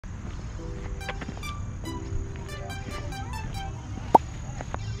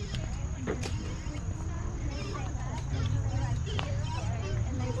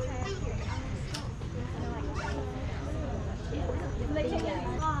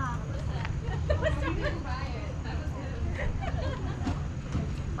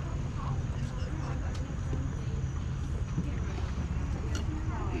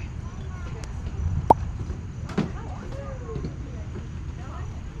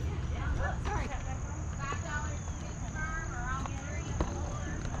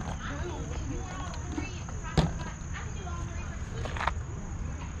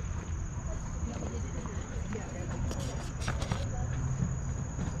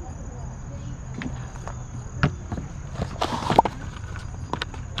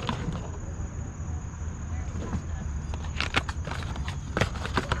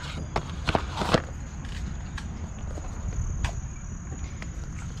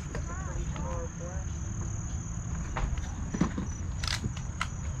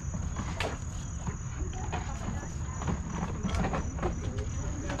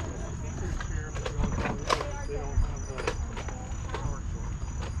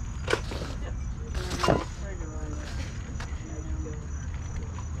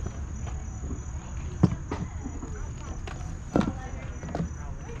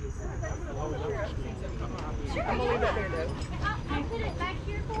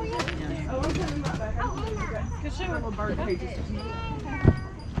sure. Little bird cages.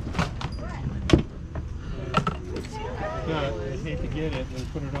 But I hate to get it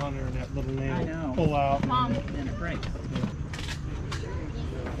and put it on there and that little nail pull out. Mom, and then it breaks.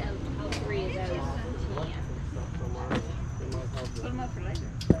 Yeah. All three of those. Put them up for later.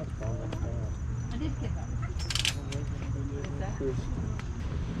 I did get them.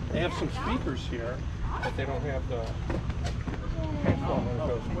 They have some speakers here, but they don't have the headphone that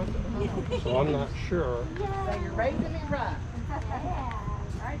goes with it. So I'm not sure. So you're raising me right.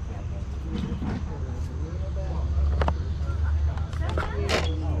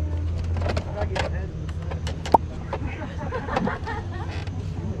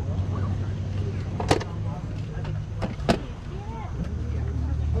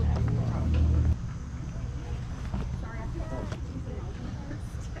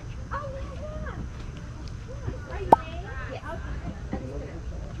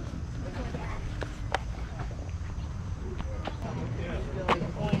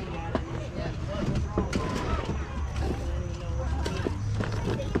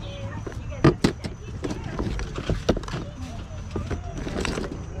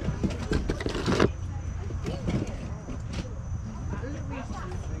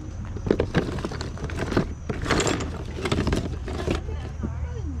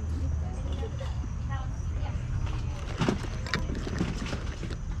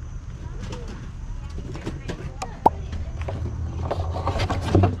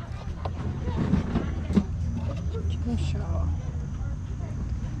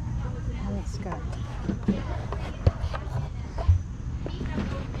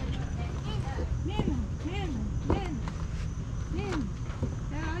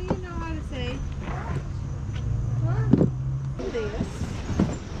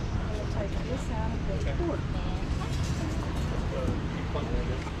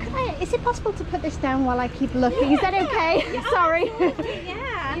 Is it possible to put this down while I keep looking? Is that okay? Sorry.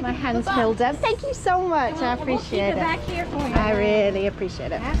 Yeah. My hand's filled up. Thank you so much. I appreciate it. Back here for you. I really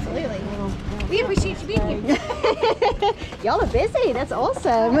appreciate it. Absolutely. We appreciate you being here. Y'all are busy. That's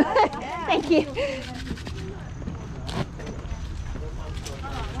awesome. Thank you.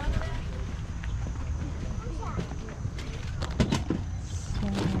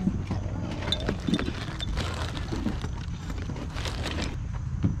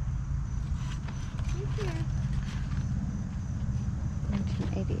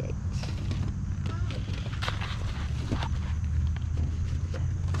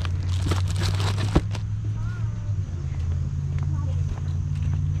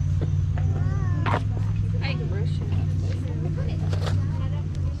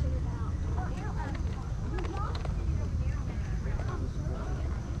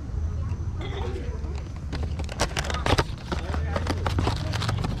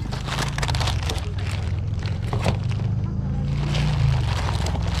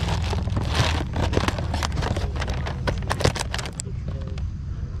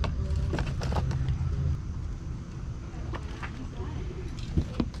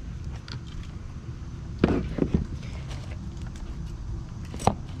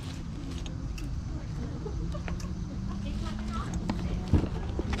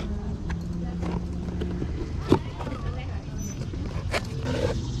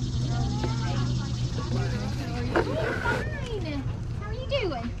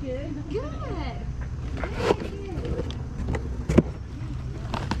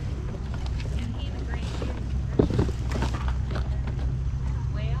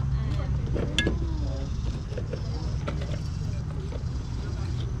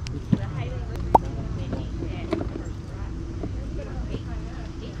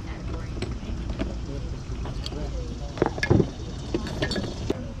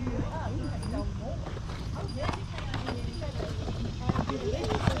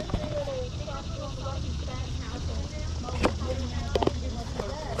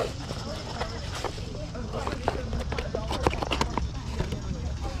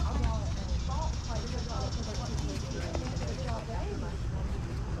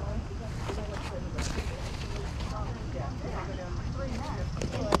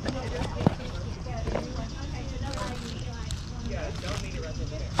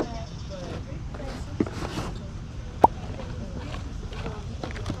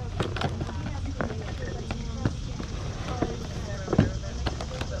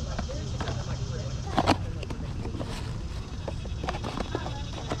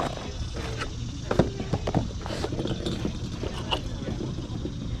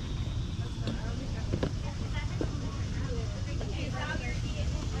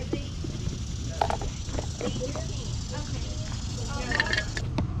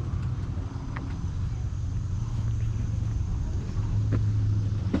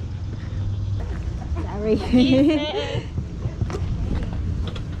 me.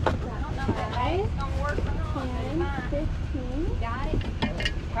 Got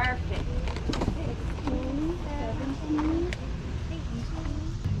it. Perfect. 16, 17.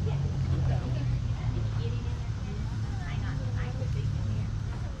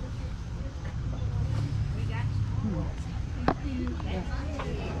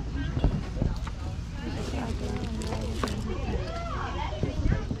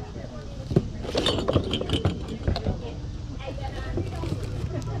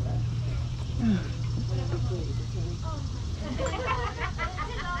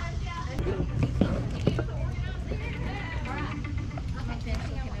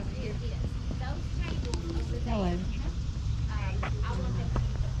 Hello.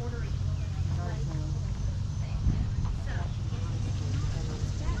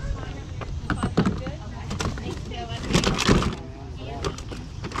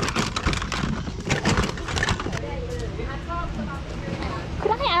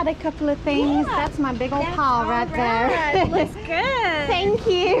 Could I add a couple of things? Yeah. That's my big old That's pile right all there. right. Looks good. Thank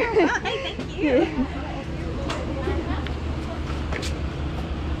you. Oh, hey, thank you.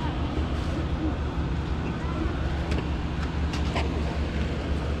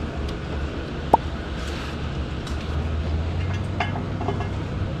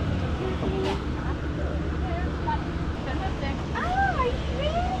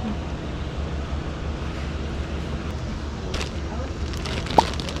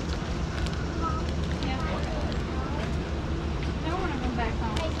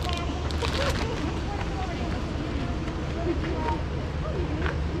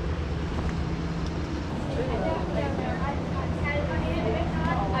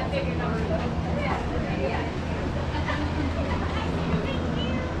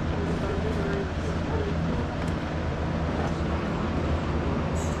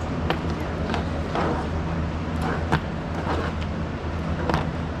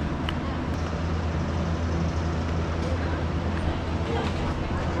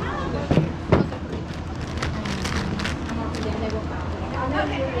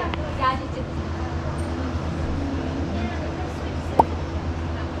 Oh,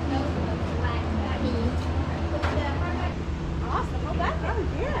 are you ready? Awesome. Well,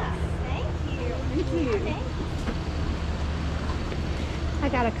 that's yeah. Thank you. Thank you. I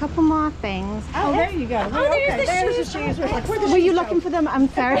got a couple more things. Oh, there you go. Oh, there's the There's shoes. the shoes. Like, where the Were you shoes looking go? for them? I'm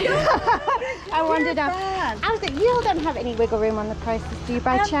sorry. I wondered. Fine. I was like, you all don't have any wiggle room on the prices, do you,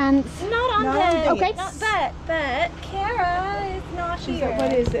 by chance? Not on Not the. on Okay. Not, but Kara is not She's here. like,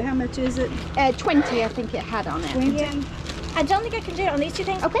 what is it? How much is it? 20, I think it had on it. 20? Yeah. I don't think I can do it on these two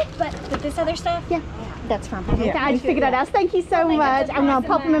things. Okay. But this other stuff. Yeah, that's fine. Yeah. I just figured I'd ask. Thank you so my much. God, I'm going nice to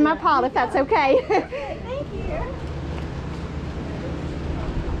pop them in my amount. pile if that's okay. Thank you.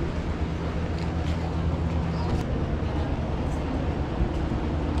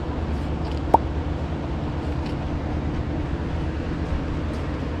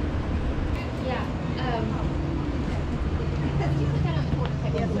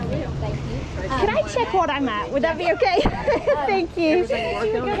 Can I check what I'm at? Would that be okay? Thank you. You would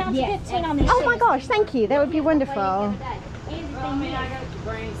go down to 15 on these Oh my shoes. gosh, thank you. That would be wonderful. So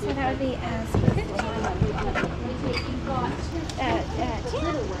that would be 15.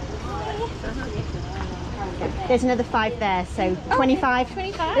 10. There's another 5 there, so 25.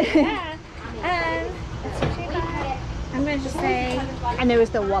 25. Yeah. Let's see, 25. I'm going to just say And there was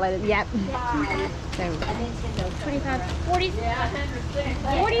the wallet, yep. So, 25, 40,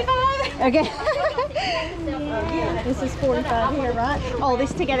 45. okay. This is 45 here, right? All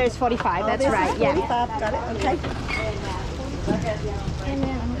this together is 45, that's This right, is yeah. 45. Got it. Okay. And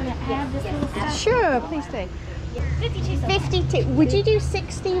then I'm going to add this little stuff. Sure, please do. 52 cents. 52. Would you do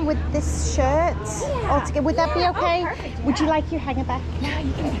 60 with this shirt? Yeah. Altogether? Would that be Yeah. okay? Oh, perfect. Would you like your hanger back? Yeah,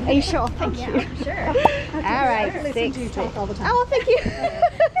 you can. Are you sure? Thank you. Sure. All right, Listen to you 60. talk all the time. Oh, thank you.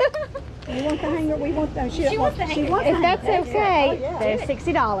 You want the hanger? We want the. She wants the hanger. wants If the that's hanger. okay, Oh, yeah. there's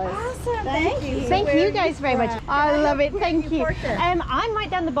 $60. Awesome. Thank you. Thank Where you are guys you very much. from? I love it. Where Thank do you you. park there? I'm right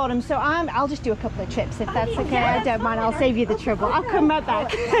down the bottom, so I'll just do a couple of trips if that's okay. yeah, I that's don't mind. fine. I'll save you the trouble. I'll come right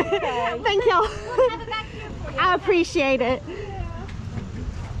back. Thank y'all. I appreciate it.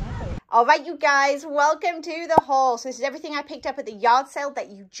 All right, you guys, welcome to the haul. So this is everything I picked up at the yard sale that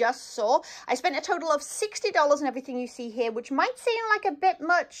you just saw. I spent a total of $60 on everything you see here, which might seem like a bit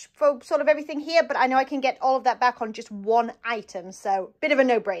much for sort of everything here, but I know I can get all of that back on just one item. So bit of a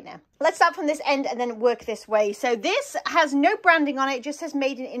no-brainer. Let's start from this end and then work this way. So this has no branding on it. It just says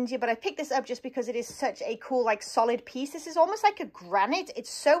made in India, but I picked this up just because it is such a cool, like solid piece. This is almost like a granite. It's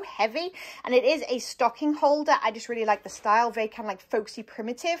so heavy and it is a stocking holder. I just really like the style, very kind of like folksy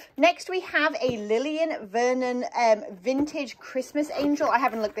primitive. Next we have a Lillian Vernon vintage Christmas angel. I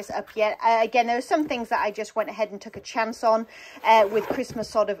haven't looked this up yet. Again, there are some things that I just went ahead and took a chance on with Christmas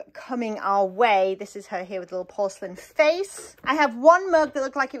sort of coming our way. This is her here with a little porcelain face. I have one mug that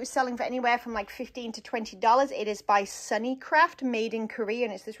looked like it was selling for anywhere from like $15 to $20. It is by Sunnycraft, made in Korea,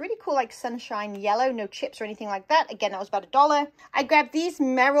 and it's this really cool like sunshine yellow, no chips or anything like that. Again, that was about $1. I grabbed these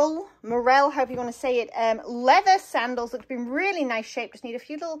Morel, however you want to say it, leather sandals that have been really nice shape. Just need a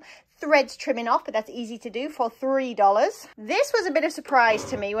few little threads trimming off, but that's easy to do, for $3. This was a bit of a surprise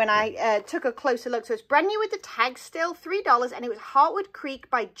to me when I took a closer look. So it's brand new with the tag still, $3, and it was Heartwood Creek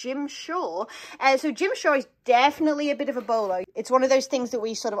by Jim Shaw. So Jim Shaw is definitely a bit of a bolo. It's one of those things that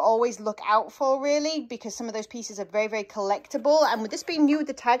we sort of always look out for, really, because some of those pieces are very, very collectible. And with this being new with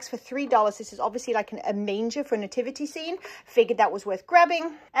the tags for $3, this is obviously like a manger for a nativity scene. Figured that was worth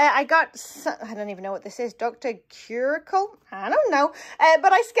grabbing. I got, I don't even know what this is, Dr. Curicle? I don't know.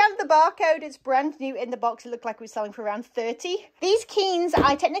 But I scanned the barcode. It's brand new in the box. It looked like it was selling for around $30. These Keens,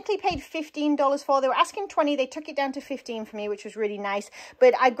 I technically paid $15 for. They were asking $20. They took it down to $15 for me, which was really nice.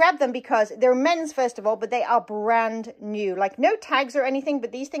 But I grabbed them because they're men's, first of all, but they are brand new. Like no tags or anything,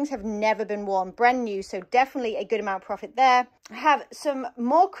 but these things have never been worn. Brand new, so definitely a good amount of profit there. I have some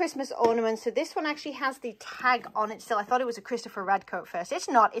more Christmas ornaments. So this one actually has the tag on it still. I thought it was a Christopher Radko at first. It's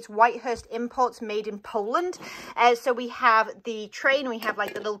not. It's Whitehurst Imports, made in Poland. So we have the tray and we have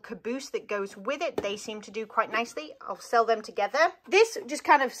like the little caboose that goes with it. They seem to do quite nicely. I'll sell them together. This just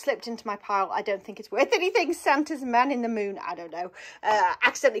kind of slipped into my pile. I don't think it's worth anything. Santa's Man in the Moon. I don't know.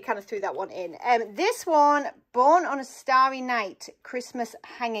 Accidentally kind of threw that one in. This one, Born on a Starry Night Christmas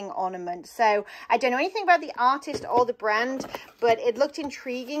hanging ornament. So I don't know anything about the artist or the brand, but it looked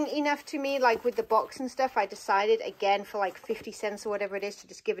intriguing enough to me. Like with the box and stuff, I decided again for like 50 cents or whatever it is to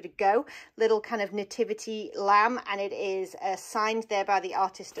just give it a go. Little kind of nativity lamb, and it is signed there by the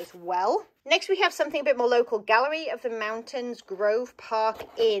artist as well. Next, we have something a bit more local. Gallery of the Mountains Grove Park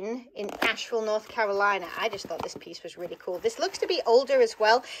Inn in Asheville, North Carolina. I just thought this piece was really cool. This looks to be older as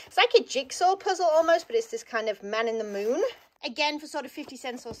well. It's like a jigsaw puzzle almost, but it's this kind of man in the moon. Again, for sort of 50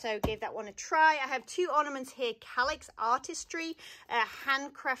 cents or so, gave that one a try. I have two ornaments here, Calyx Artistry,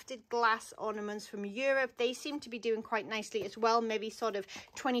 handcrafted glass ornaments from Europe. They seem to be doing quite nicely as well, maybe sort of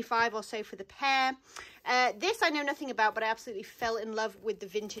 25 or so for the pair. This I know nothing about, but I absolutely fell in love with the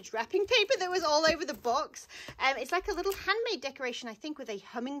vintage wrapping paper that was all over the box. It's like a little handmade decoration, I think, with a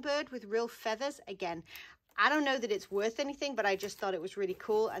hummingbird with real feathers. Again, I don't know that it's worth anything, but I just thought it was really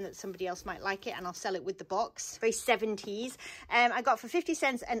cool and that somebody else might like it, and I'll sell it with the box. Very 70s. I got for 50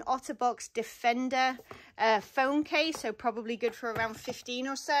 cents an Otterbox Defender phone case, so probably good for around 15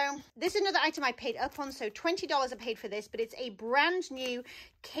 or so. This is another item I paid up on, so $20 I paid for this, but it's a brand new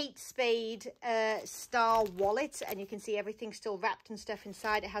Kate Spade star wallet, and you can see everything still wrapped and stuff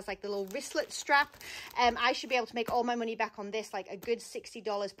inside. It has like the little wristlet strap. I should be able to make all my money back on this, like a good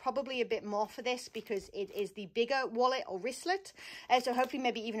 $60, probably a bit more for this because it is the bigger wallet or wristlet. So hopefully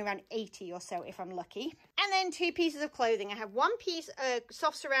maybe even around 80 or so if I'm lucky. And then two pieces of clothing. I have one piece,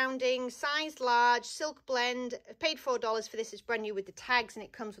 soft surrounding, size large, silk blend. I paid $4 for this. It's brand new with the tags, and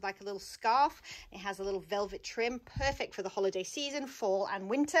it comes with like a little scarf. It has a little velvet trim, perfect for the holiday season, fall and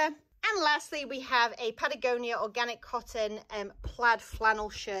winter. And lastly, we have a Patagonia organic cotton plaid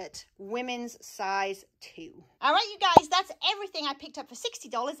flannel shirt, women's size 2. All right, you guys, that's everything I picked up for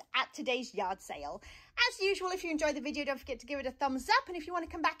 $60 at today's yard sale. As usual, if you enjoyed the video, don't forget to give it a thumbs up. And if you want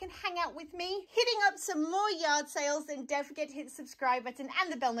to come back and hang out with me, hitting up some more yard sales, then don't forget to hit the subscribe button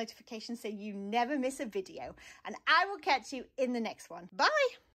and the bell notification so you never miss a video. And I will catch you in the next one. Bye.